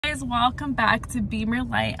guys, welcome back to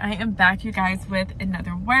Beamyourlight. I am back, you guys, with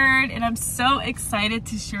another word, and I'm so excited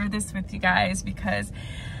to share this with you guys because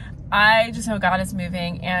I just know God is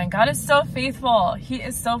moving and God is so faithful. He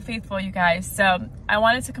is so faithful, you guys. So I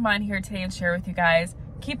wanted to come on here today and share with you guys,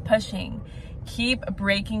 keep pushing, keep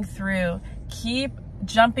breaking through, keep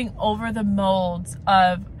jumping over the molds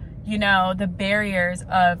of, you know, the barriers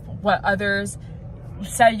of what others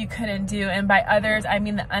said you couldn't do. And by others, I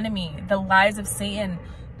mean the enemy, the lies of Satan,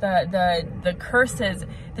 the curses,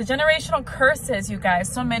 the generational curses, you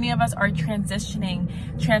guys. So many of us are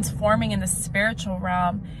transitioning, transforming in the spiritual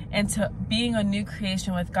realm into being a new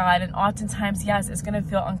creation with God. And oftentimes, yes, it's going to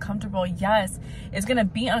feel uncomfortable. Yes, it's going to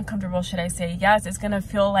be uncomfortable, should I say. Yes, it's going to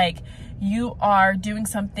feel like you are doing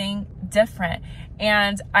something different.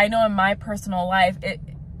 And I know in my personal life, it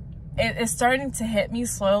is starting to hit me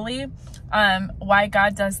slowly why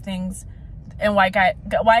God does things and why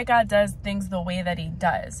God does things the way that he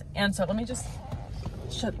does. And so let me just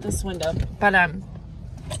shut this window. But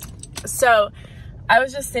so I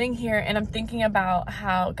was just sitting here and I'm thinking about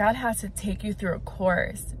how God has to take you through a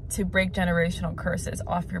course to break generational curses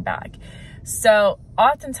off your back. So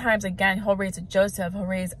oftentimes, again, he'll raise a Joseph, he'll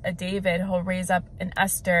raise a David, he'll raise up an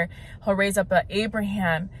Esther, he'll raise up an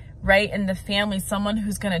Abraham, right, in the family, someone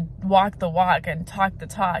who's going to walk the walk and talk the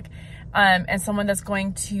talk, and someone that's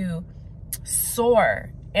going to soar,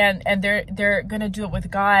 and they're going to do it with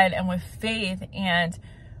God and with faith, and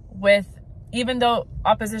with, even though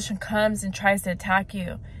opposition comes and tries to attack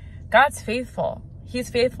you, God's faithful. He's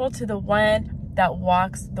faithful to the one that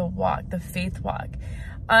walks the walk, the faith walk.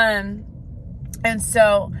 And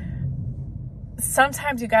so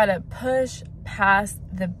sometimes you got to push past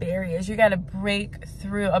the barriers. You got to break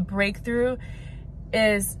through. A breakthrough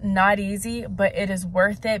is not easy, but it is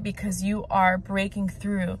worth it because you are breaking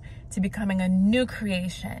through to becoming a new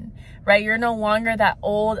creation, right? You're no longer that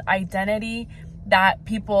old identity that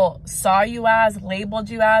people saw you as, labeled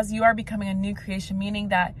you as. You are becoming a new creation, meaning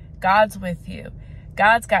that God's with you.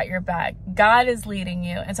 God's got your back. God is leading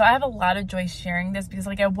you. And so I have a lot of joy sharing this because,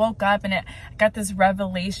 like, I woke up and I got this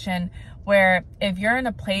revelation where if you're in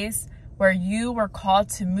a place where you were called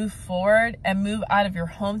to move forward and move out of your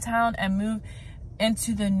hometown and move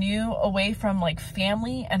into the new, away from like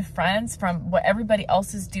family and friends, from what everybody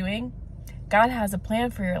else is doing, God has a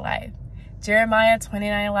plan for your life. Jeremiah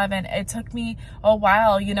 29:11. It took me a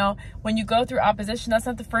while, you know, when you go through opposition, that's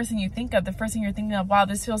not the first thing you think of. The first thing you're thinking of, wow,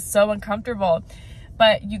 this feels so uncomfortable.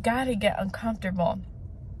 But you got to get uncomfortable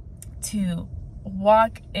to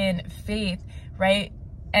walk in faith, right?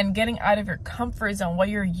 And getting out of your comfort zone, what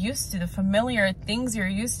you're used to, the familiar things you're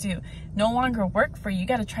used to, no longer work for you. You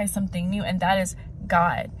got to try something new, and that is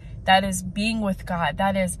God. That is being with God.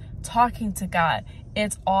 That is talking to God.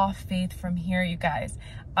 It's all faith from here, you guys.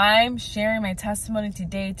 I'm sharing my testimony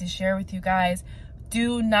today to share with you guys.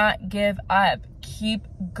 Do not give up. Keep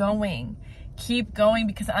going. Keep going,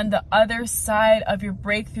 because on the other side of your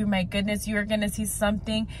breakthrough, my goodness, you are going to see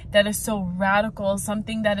something that is so radical,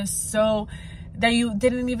 something that is so, that you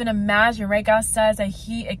didn't even imagine, right? God says that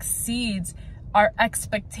he exceeds our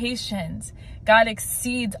expectations. God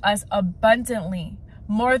exceeds us abundantly,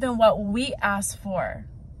 more than what we ask for.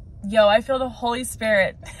 Yo, I feel the Holy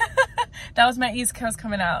Spirit. That was my East Coast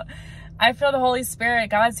coming out. I feel the Holy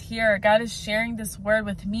Spirit. God's here. God is sharing this word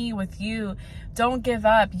with me, with you. Don't give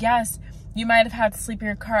up. Yes, you might have had to sleep in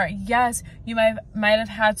your car. Yes, you might have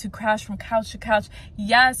had to crash from couch to couch.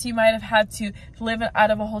 Yes, you might have had to live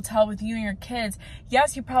out of a hotel with you and your kids.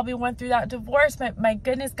 Yes, you probably went through that divorce. My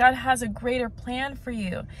goodness, God has a greater plan for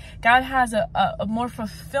you. God has a more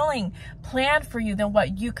fulfilling plan for you than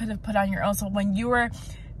what you could have put on your own. So when you were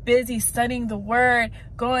busy studying the word,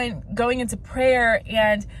 going into prayer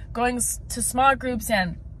and going to small groups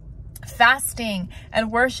and fasting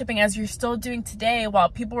and worshiping, as you're still doing today, while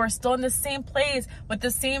people were still in the same place with the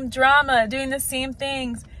same drama, doing the same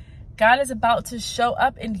things, God is about to show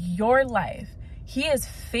up in your life. He is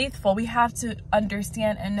faithful. We have to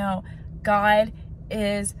understand and know God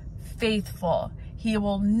is faithful. He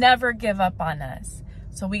will never give up on us.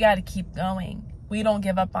 So we got to keep going. We don't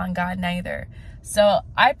give up on God neither. So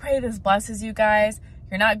I pray this blesses you guys.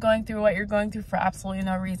 You're not going through what you're going through for absolutely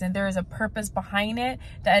no reason. There is a purpose behind it.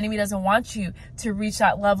 The enemy doesn't want you to reach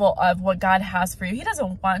that level of what God has for you. He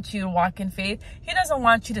doesn't want you to walk in faith. He doesn't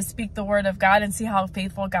want you to speak the word of God and see how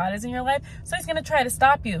faithful God is in your life. So he's going to try to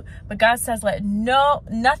stop you. But God says, let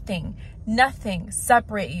nothing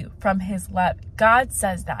separate you from his love. God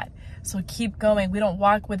says that. So keep going. We don't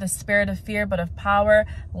walk with a spirit of fear, but of power,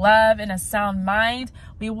 love, and a sound mind.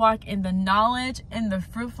 We walk in the knowledge, in the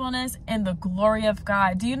fruitfulness, and the glory of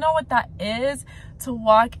God. Do you know what that is? To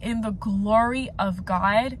walk in the glory of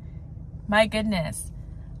God? my goodness,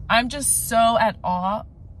 I'm just so at awe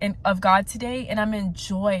of God today, and I'm in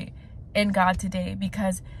joy in God today,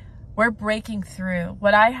 because we're breaking through.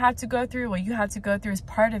 What I had to go through, what you had to go through, is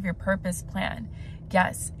part of your purpose plan.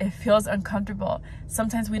 Yes, it feels uncomfortable.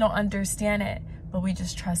 Sometimes we don't understand it, but we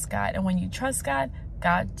just trust God. And when you trust God,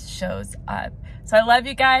 God shows up. So I love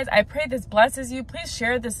you guys. I pray this blesses you. Please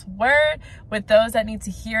share this word with those that need to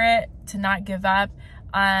hear it, to not give up.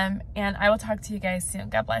 And I will talk to you guys soon.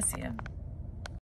 God bless you.